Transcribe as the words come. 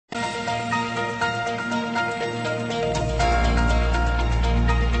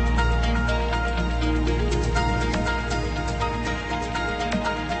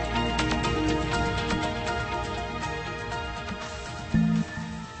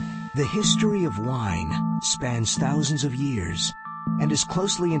The history of wine spans thousands of years and is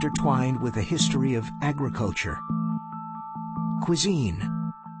closely intertwined with the history of agriculture,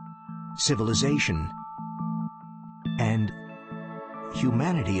 cuisine, civilization, and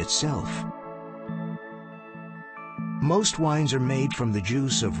humanity itself. Most wines are made from the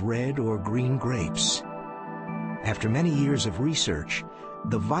juice of red or green grapes. After many years of research,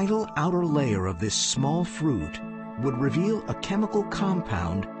 the vital outer layer of this small fruit would reveal a chemical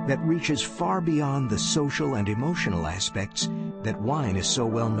compound that reaches far beyond the social and emotional aspects that wine is so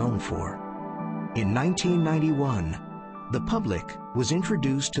well known for. In 1991, the public was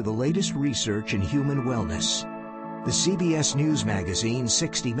introduced to the latest research in human wellness. The CBS News magazine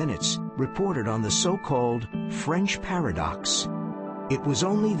 60 Minutes reported on the so-called French paradox. It was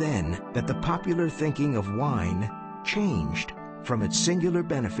only then that the popular thinking of wine changed from its singular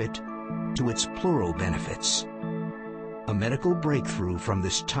benefit to its plural benefits. A medical breakthrough from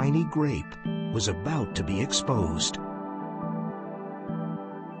this tiny grape was about to be exposed.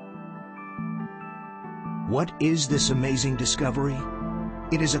 What is this amazing discovery?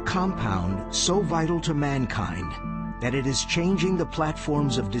 It is a compound so vital to mankind that it is changing the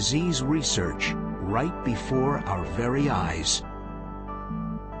platforms of disease research right before our very eyes.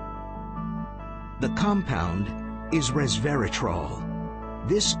 The compound is resveratrol.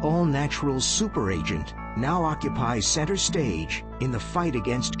 This all-natural superagent now occupies center stage in the fight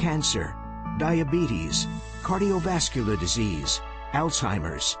against cancer, diabetes, cardiovascular disease,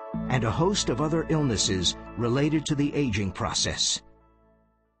 Alzheimer's, and a host of other illnesses related to the aging process.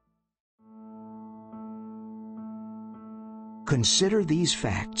 Consider these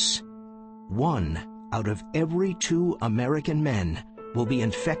facts. 1 out of every 2 American men will be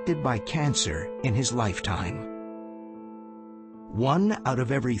infected by cancer in his lifetime. 1 out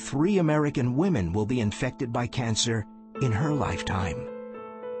of every 3 American women will be infected by cancer in her lifetime.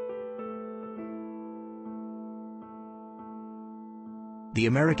 The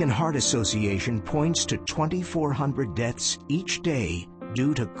American Heart Association points to 2,400 deaths each day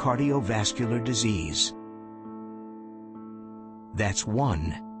due to cardiovascular disease. That's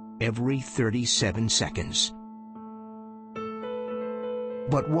 1 every 37 seconds.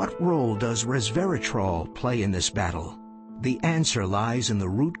 But what role does resveratrol play in this battle? The answer lies in the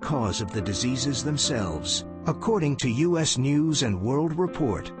root cause of the diseases themselves. According to U.S. News and World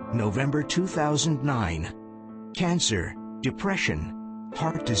Report, November 2009, cancer, depression,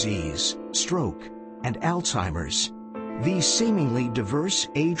 heart disease, stroke, and Alzheimer's, these seemingly diverse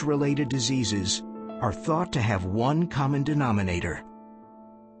age-related diseases are thought to have one common denominator: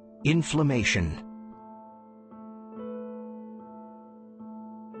 inflammation.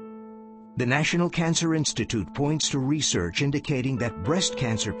 The National Cancer Institute points to research indicating that breast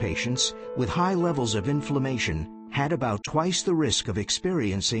cancer patients with high levels of inflammation had about twice the risk of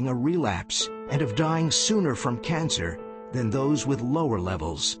experiencing a relapse and of dying sooner from cancer than those with lower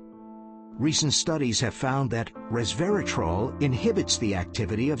levels. Recent studies have found that resveratrol inhibits the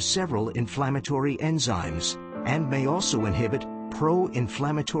activity of several inflammatory enzymes and may also inhibit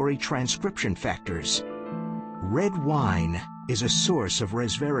pro-inflammatory transcription factors. Red wine is a source of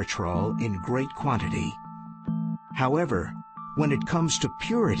resveratrol in great quantity. However, when it comes to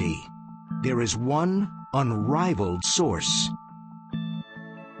purity, there is one unrivaled source.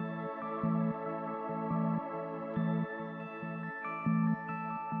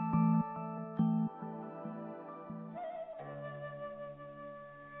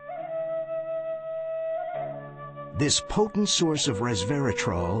 This potent source of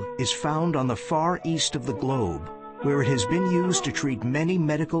resveratrol is found on the far east of the globe, where it has been used to treat many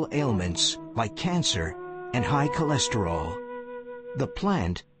medical ailments like cancer and high cholesterol. The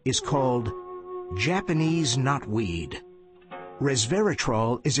plant is called Japanese knotweed.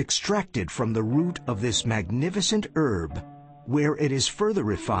 Resveratrol is extracted from the root of this magnificent herb, where it is further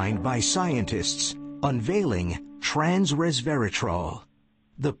refined by scientists, unveiling trans-resveratrol,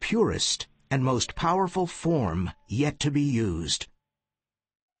 the purest and most powerful form yet to be used.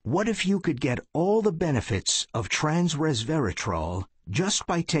 What if you could get all the benefits of trans-resveratrol just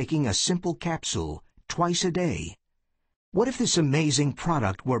by taking a simple capsule twice a day? What if this amazing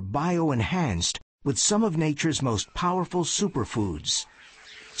product were bio-enhanced with some of nature's most powerful superfoods?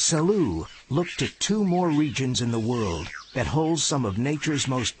 Salud looked to 2 more regions in the world that hold some of nature's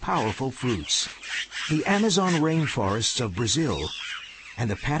most powerful fruits: the Amazon rainforests of Brazil and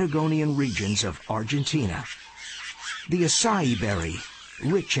the Patagonian regions of Argentina. The acai berry,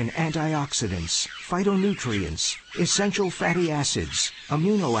 rich in antioxidants, phytonutrients, essential fatty acids,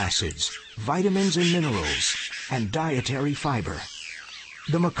 amino acids, vitamins and minerals, and dietary fiber.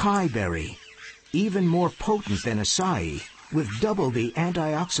 The Mackay berry, even more potent than acai, with double the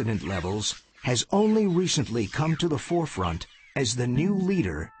antioxidant levels, has only recently come to the forefront as the new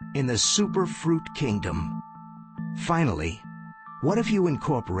leader in the superfruit kingdom. Finally, what if you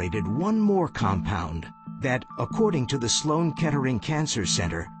incorporated one more compound that, according to the Sloan Kettering Cancer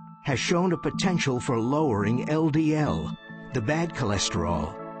Center, has shown a potential for lowering LDL, the bad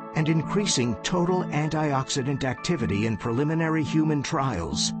cholesterol, and increasing total antioxidant activity in preliminary human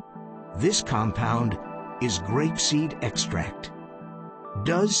trials? This compound is grapeseed extract.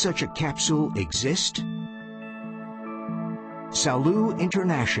 Does such a capsule exist? Salud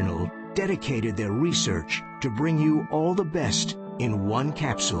International dedicated their research to bring you all the best in one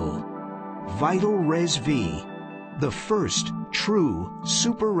capsule. Vital Res V, the first true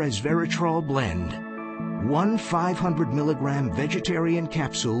super resveratrol blend. One 500 milligram vegetarian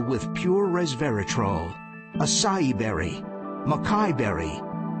capsule with pure resveratrol, acai berry, mackay berry,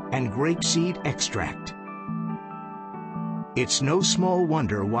 and grapeseed extract. It's no small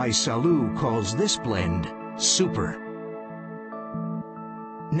wonder why Salud calls this blend super.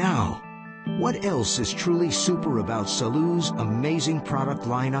 Now, what else is truly super about Salud's amazing product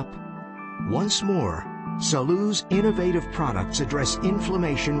lineup? Once more, Salud's innovative products address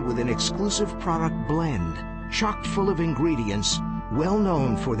inflammation with an exclusive product blend, chock full of ingredients well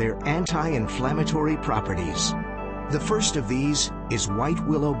known for their anti-inflammatory properties. The first of these is white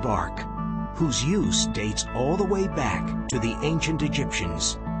willow bark, whose use dates all the way back to the ancient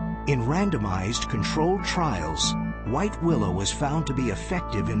Egyptians. In randomized controlled trials, white willow was found to be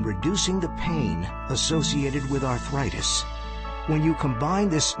effective in reducing the pain associated with arthritis. When you combine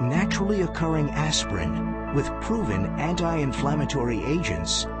this naturally occurring aspirin with proven anti-inflammatory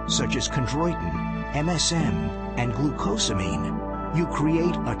agents such as chondroitin, MSM, and glucosamine, you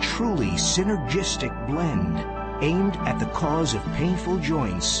create a truly synergistic blend aimed at the cause of painful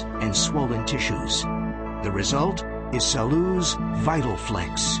joints and swollen tissues. The result is Salud's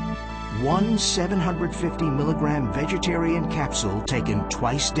VitalFlex, one 750 milligram vegetarian capsule taken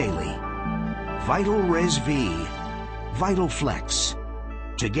twice daily. Vital Res V, VitalFlex.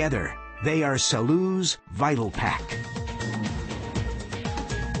 Together, they are Salud's Vital Pack.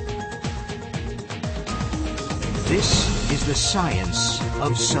 This is the science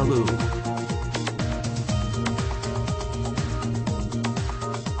of Salud.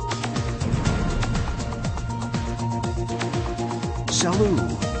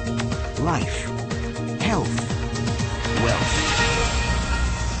 Salud. Life, health, wealth.